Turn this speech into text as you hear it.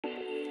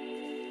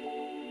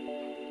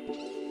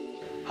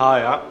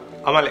Hi,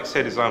 I'm Alex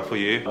here, Design For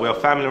You. We are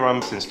family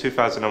run since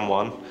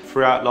 2001.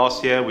 Throughout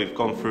last year, we've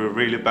gone through a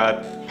really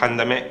bad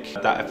pandemic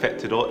that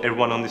affected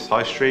everyone on this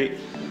high street.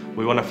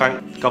 We want to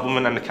thank the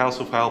government and the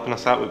council for helping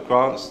us out with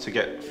grants to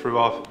get through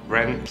our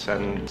rent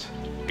and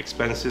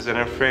expenses and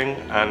everything.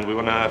 And we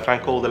want to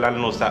thank all the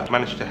landlords that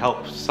managed to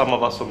help some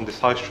of us on this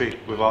high street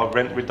with our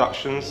rent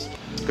reductions.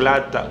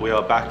 Glad that we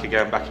are back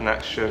again, back in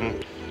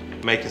action,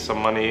 making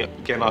some money,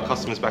 getting our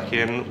customers back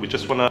in. We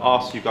just want to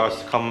ask you guys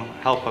to come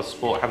help us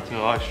support Hampton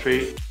High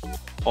Street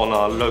on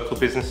our local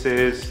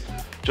businesses,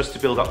 just to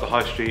build up the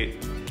high street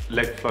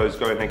leg flows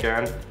going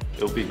again.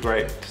 It'll be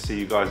great to see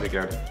you guys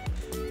again.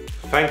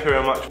 Thank you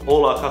very much,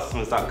 all our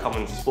customers that come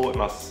and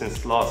supporting us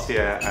since last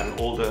year and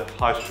all the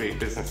high street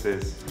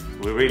businesses.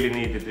 We really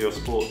needed your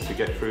support to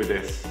get through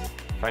this.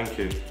 Thank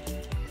you.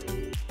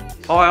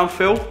 Hi, I'm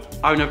Phil,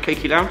 owner of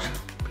Kiki Lounge.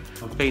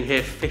 I've been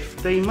here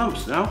 15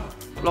 months now.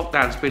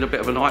 Lockdown's been a bit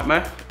of a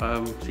nightmare.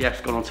 Yeah,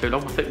 it's gone on too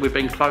long. I think we've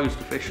been closed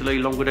officially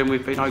longer than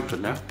we've been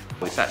open now.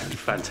 It's actually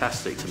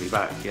fantastic to be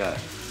back, yeah.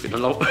 It's been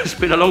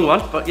a long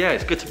one, but yeah,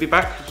 it's good to be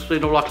back,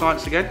 seeing all our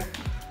clients again.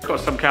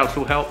 Got some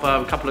council help,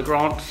 a couple of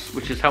grants,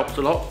 which has helped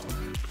a lot.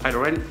 Paid the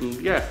rent, and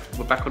yeah,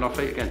 we're back on our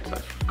feet again, so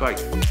it's great.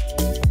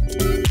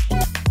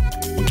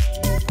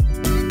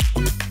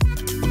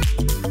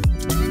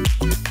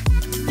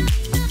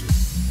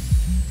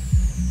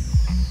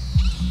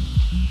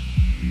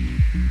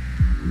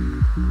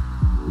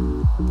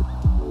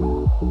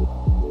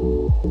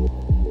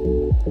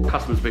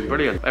 Customers have been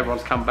brilliant.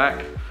 Everyone's come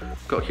back.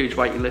 Got a huge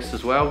waiting list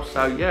as well.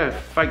 So yeah,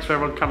 thanks for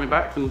everyone coming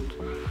back, and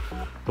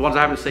the ones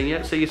I haven't seen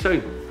yet, see you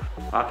soon.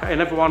 Okay,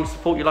 and everyone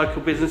support your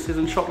local businesses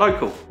and shop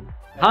local.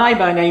 Hi,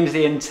 my name's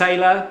Ian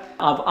Taylor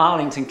of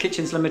Arlington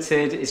Kitchens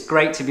Limited. It's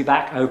great to be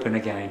back open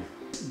again.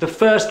 The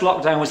first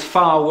lockdown was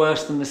far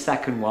worse than the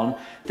second one.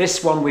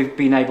 This one we've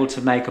been able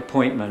to make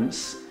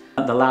appointments.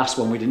 At the last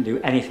one we didn't do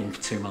anything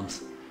for 2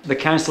 months. The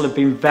council have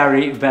been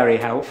very, very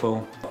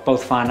helpful,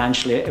 both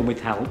financially and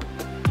with help.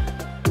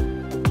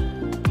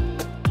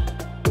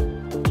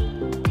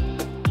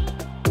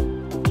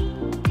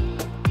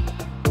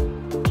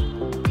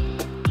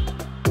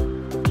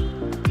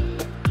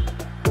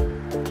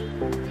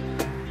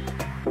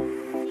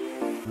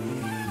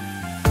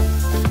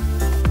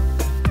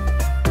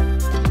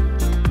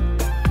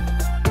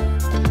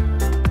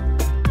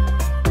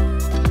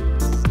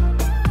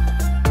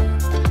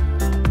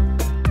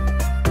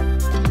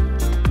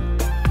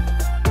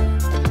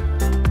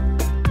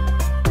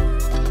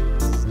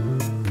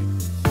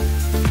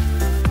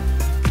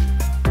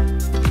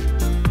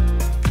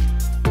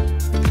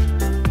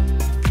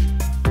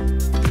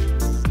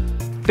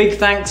 Big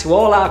thanks to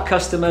all our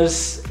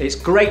customers. It's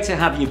great to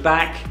have you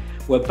back.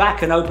 We're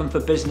back and open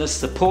for business.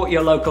 Support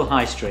your local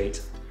high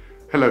street.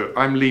 Hello,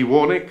 I'm Lee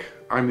Warnick.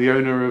 I'm the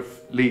owner of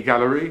Lee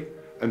Gallery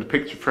and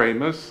Picture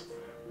Framers.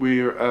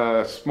 We're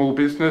a small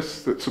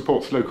business that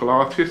supports local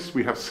artists.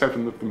 We have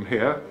 7 of them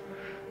here,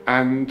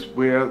 and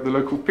we're the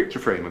local picture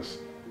framers.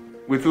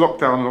 With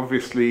lockdown,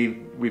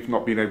 obviously, we've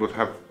not been able to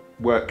have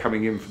work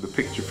coming in for the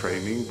picture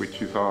framing,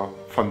 which is our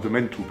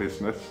fundamental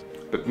business.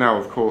 But now,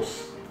 of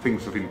course,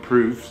 things have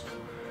improved.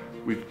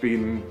 We've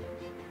been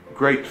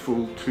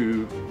grateful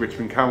to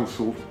Richmond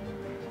Council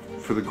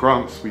for the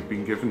grants we've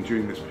been given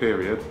during this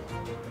period,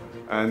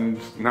 and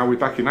now we're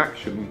back in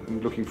action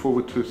and looking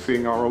forward to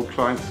seeing our old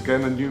clients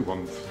again and new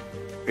ones.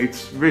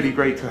 It's really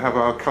great to have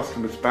our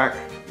customers back.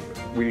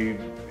 We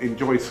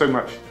enjoy so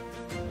much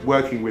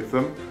working with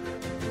them.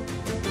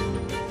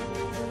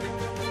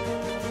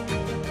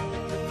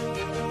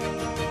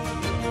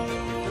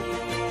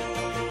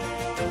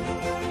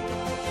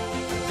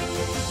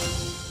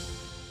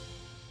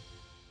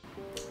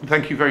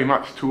 Thank you very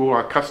much to all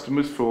our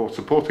customers for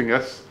supporting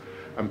us,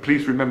 and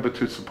please remember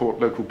to support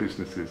local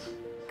businesses.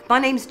 My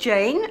name's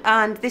Jane,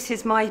 and this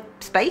is my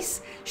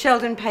space,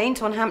 Sheldon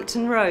Paint on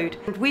Hampton Road.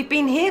 We've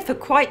been here for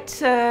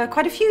quite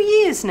a few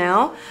years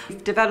now.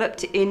 We've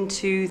developed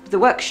into the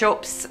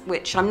workshops,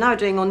 which I'm now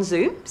doing on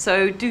Zoom,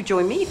 so do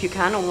join me if you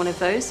can on one of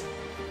those.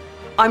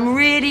 I'm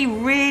really,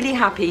 really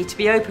happy to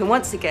be open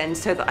once again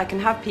so that I can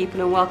have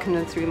people and welcome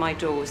them through my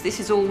doors. This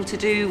is all to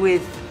do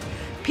with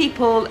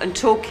people and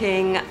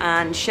talking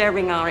and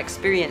sharing our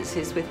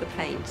experiences with the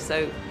paint.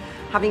 So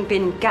having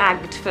been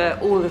gagged for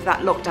all of that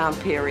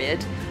lockdown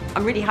period,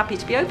 I'm really happy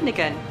to be open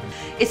again.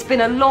 It's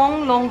been a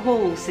long, long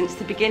haul since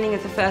the beginning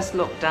of the first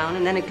lockdown,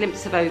 and then a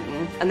glimpse of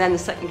open, and then the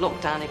second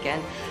lockdown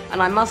again.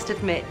 And I must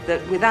admit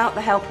that without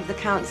the help of the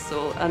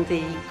council and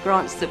the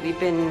grants that we've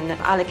been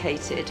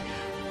allocated,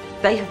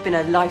 they have been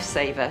a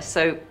lifesaver.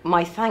 So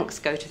my thanks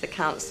go to the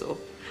council.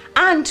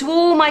 And to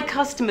all my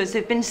customers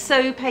who've been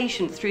so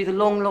patient through the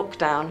long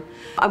lockdown.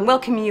 I'm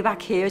welcoming you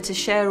back here to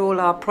share all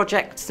our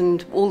projects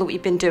and all that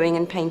we've been doing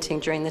and painting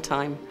during the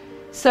time.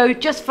 So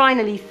just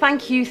finally,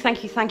 thank you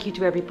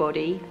to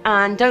everybody.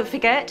 And don't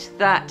forget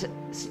that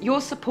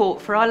your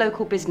support for our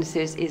local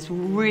businesses is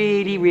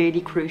really, really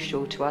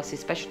crucial to us,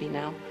 especially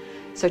now.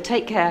 So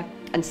take care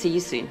and see you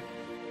soon.